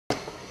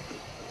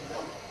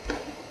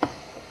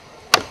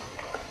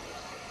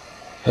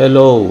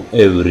Hello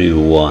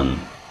everyone.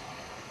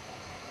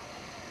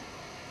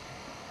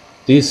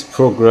 This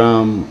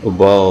program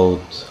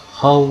about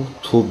how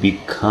to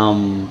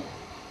become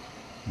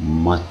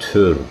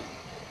mature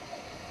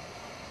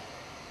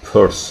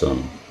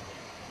person.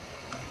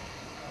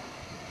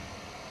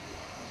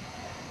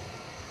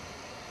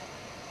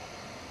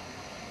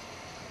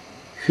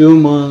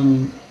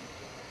 Human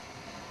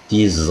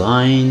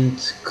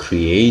designed,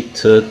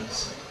 created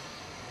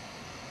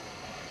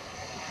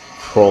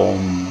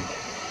from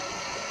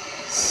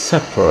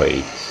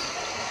separate,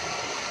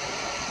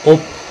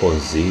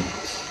 opposite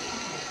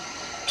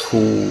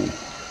two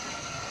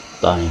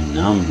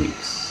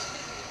dynamics.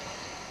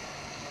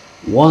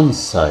 One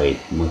side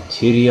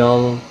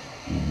material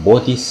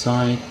body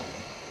side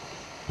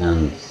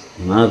and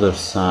another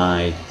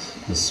side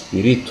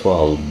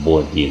spiritual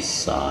body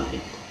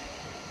side.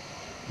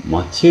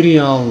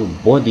 Material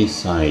body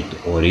side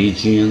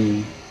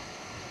origin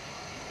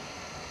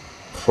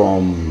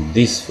from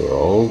this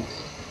world,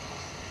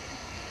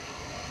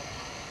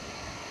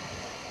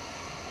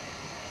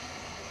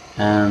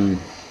 and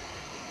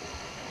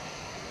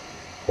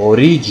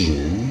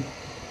origin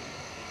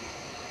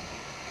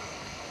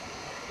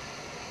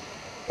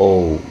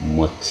of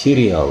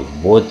material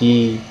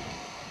body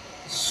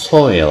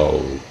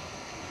soil,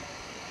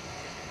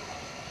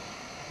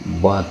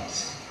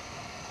 but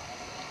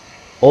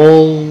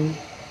all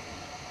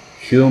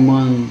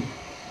human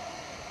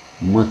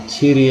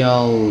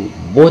material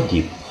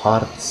body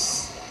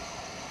parts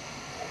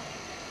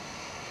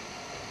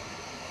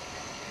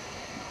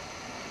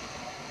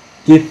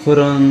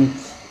different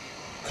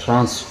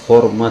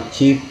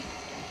transformative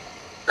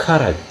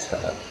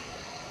character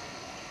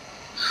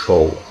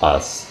show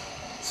us,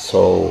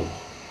 so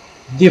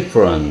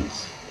different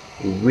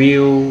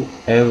view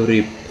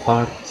every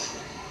part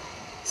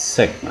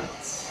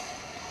segments,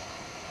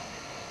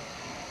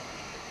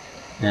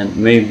 and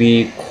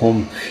maybe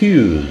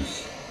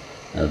confuse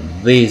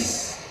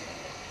this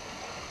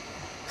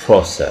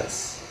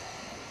process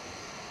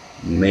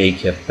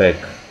make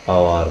affect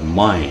our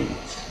mind.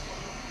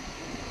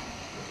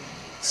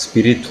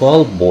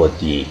 Spiritual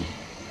body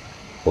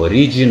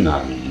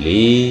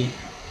originally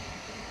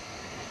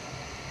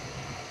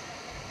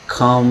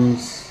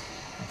comes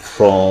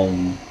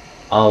from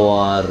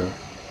our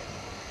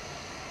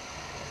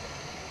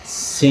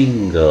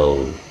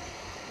single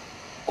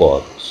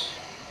God.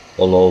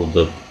 All of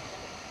the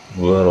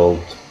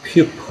world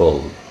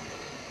people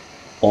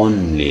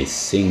only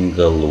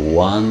single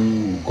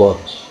one God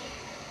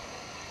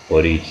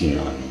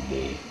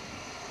originally.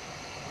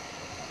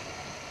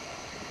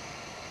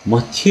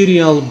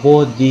 Material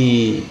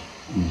body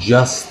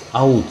just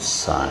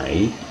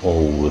outside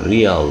of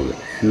real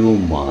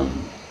human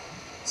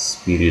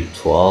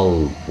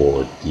spiritual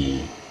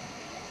body.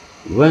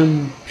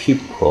 When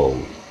people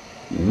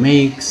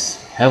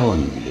makes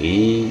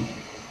heavenly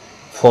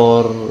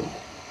for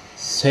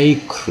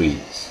sacred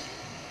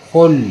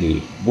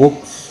holy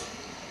books,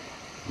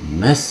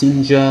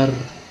 messenger,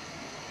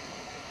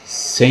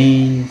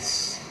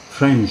 saints,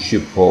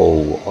 friendship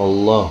of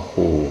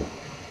Allahu,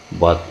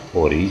 but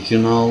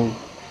original,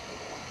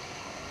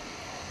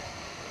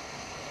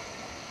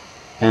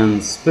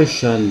 and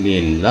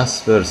especially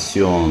last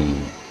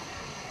version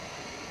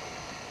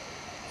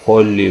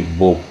holy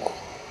book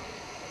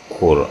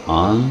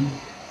Quran,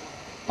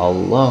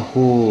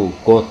 Allahu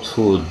go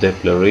to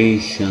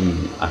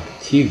declaration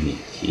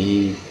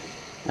activity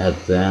and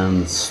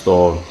then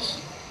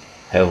start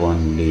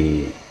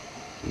heavenly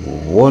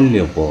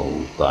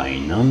valuable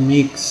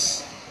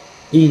dynamics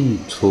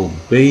into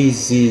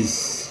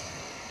basis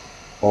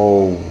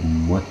of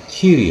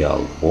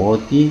material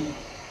body,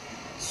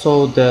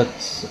 so that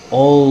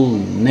all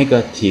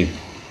negative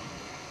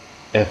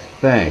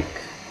effect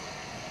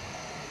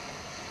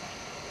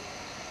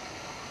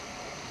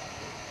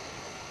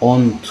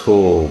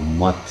onto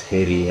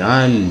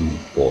material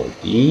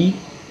body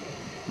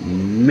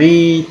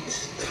made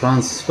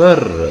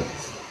transferred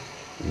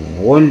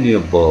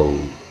valuable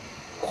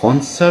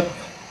concept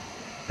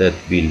that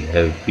will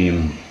have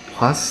been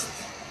passed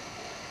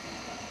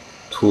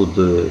to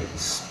the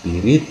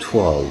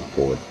spiritual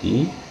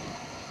body.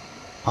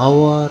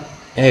 Our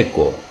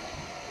ego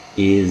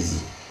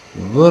is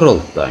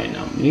world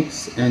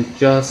dynamics and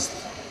just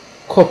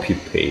copy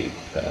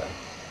paper.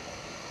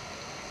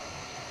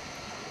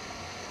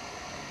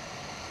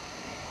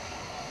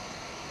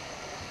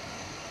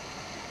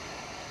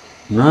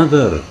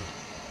 Another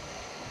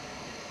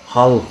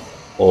half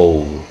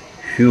of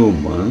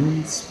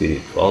human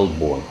spiritual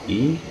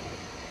body,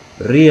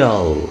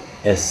 real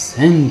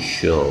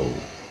essential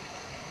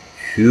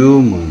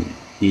human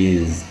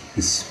is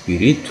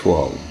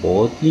spiritual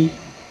body,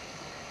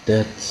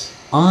 that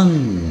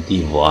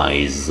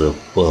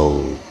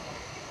undivisible,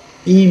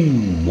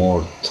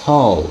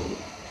 immortal,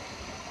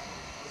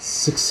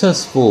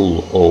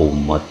 successful of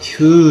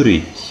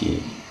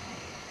maturity,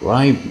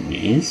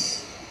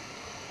 ripeness,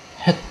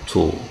 had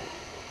to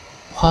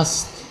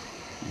pass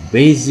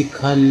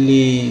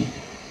basically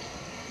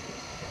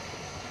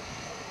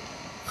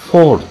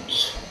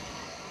fourth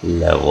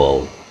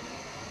level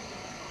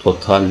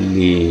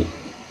totally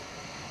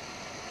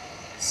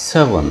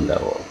 7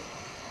 levels.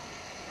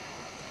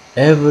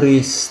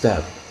 Every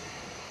step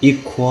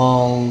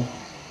equal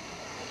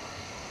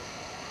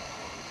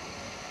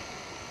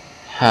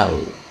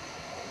hell.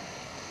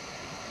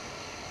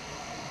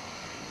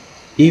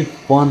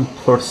 If one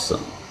person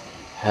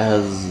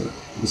has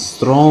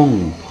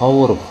strong,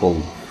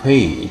 powerful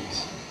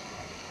faith,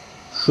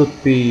 should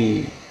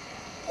be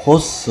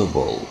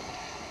possible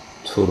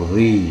to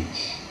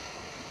reach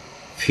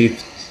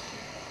 5th,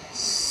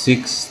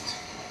 6th,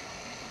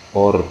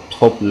 or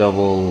top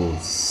level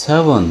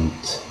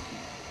 7th.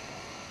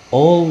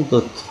 All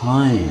the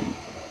time,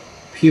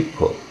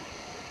 people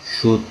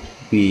should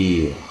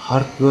be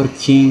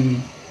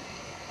hardworking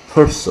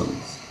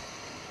persons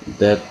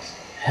that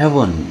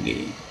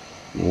heavenly,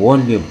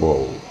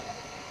 valuable,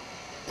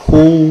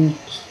 pulled,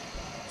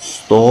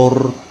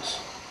 stored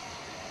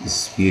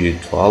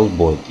spiritual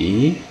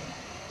body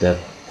that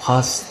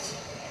passed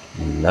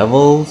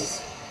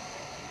levels,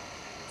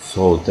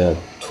 so that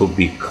to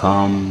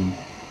become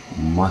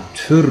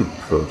mature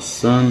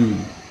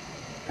person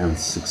and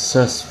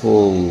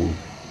successful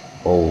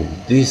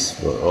of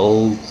this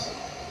world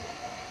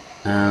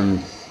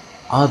and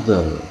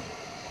other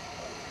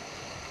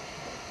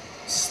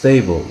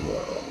stable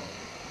world.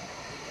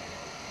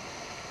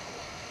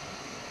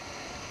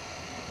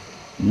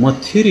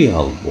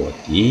 Material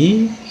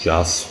body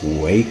just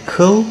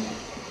vehicle,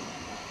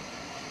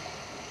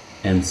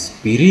 and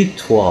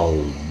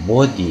spiritual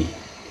body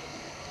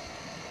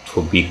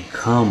to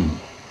become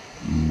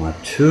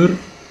mature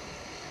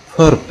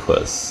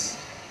purpose.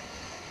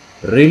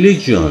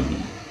 Religion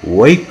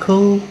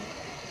vehicle,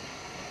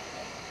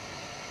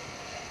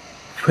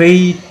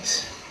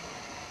 faith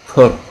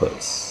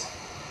purpose.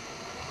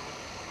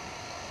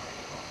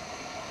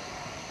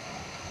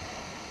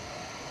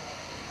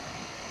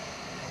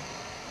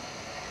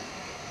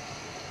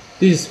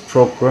 This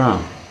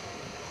program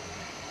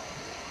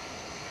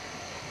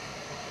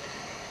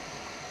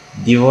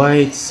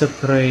divides,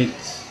 separate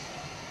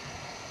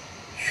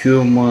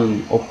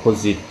human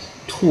opposite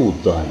two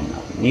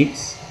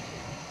dynamics: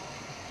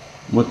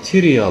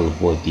 material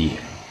body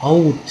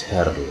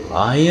outer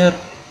layer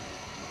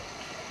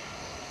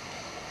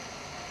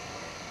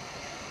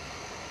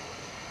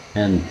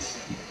and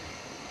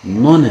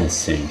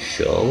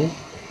non-essential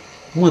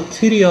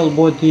material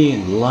body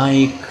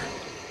like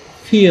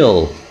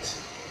field,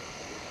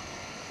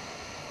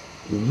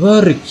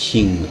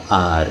 working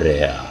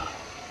area.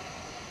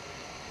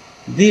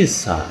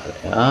 This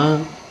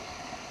area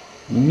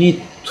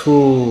need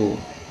to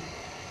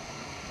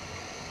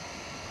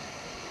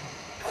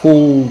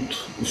pulled,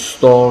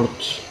 stored,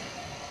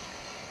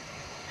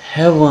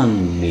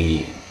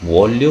 heavenly,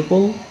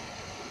 valuable.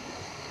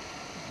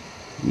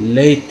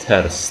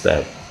 Later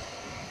step,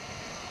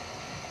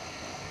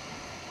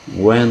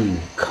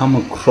 when come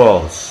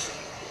across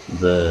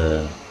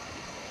the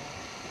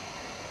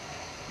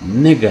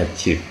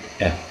negative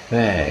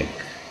effect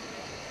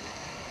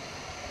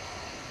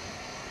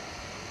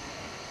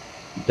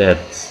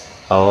that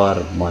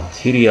our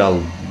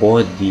material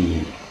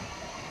body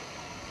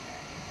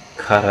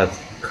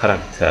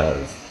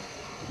characters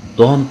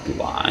don't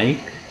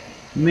like,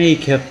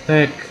 make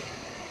effect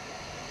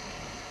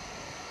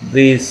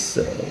this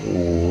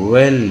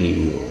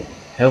value,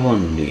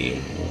 heavenly,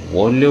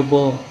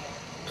 valuable,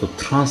 to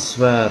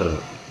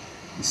transfer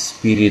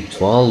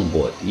spiritual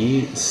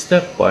body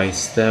step by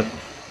step.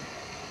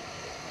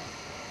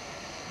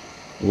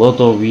 Lot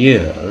of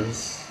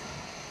years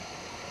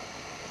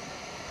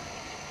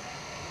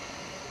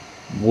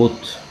would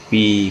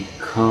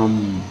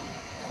become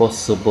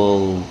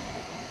possible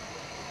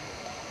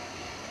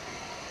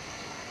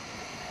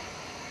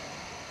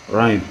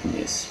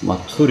ripeness,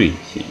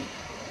 maturity.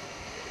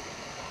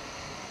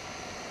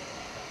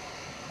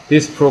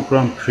 This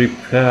program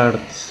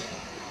prepared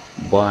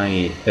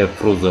by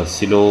EFRUZ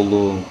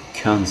ASİLOÐLU,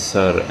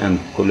 Cancer and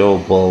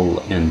Global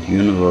and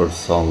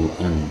Universal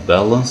and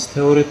Balanced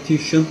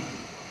Theoretician,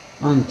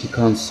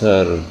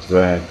 ANTİCANCER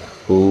Drug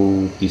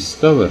Who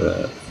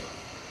DİSCOVERER.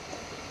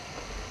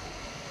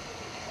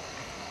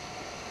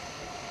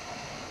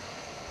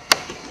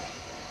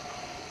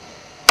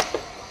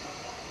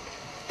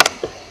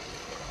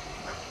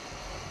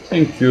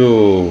 Thank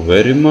you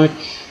very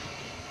much.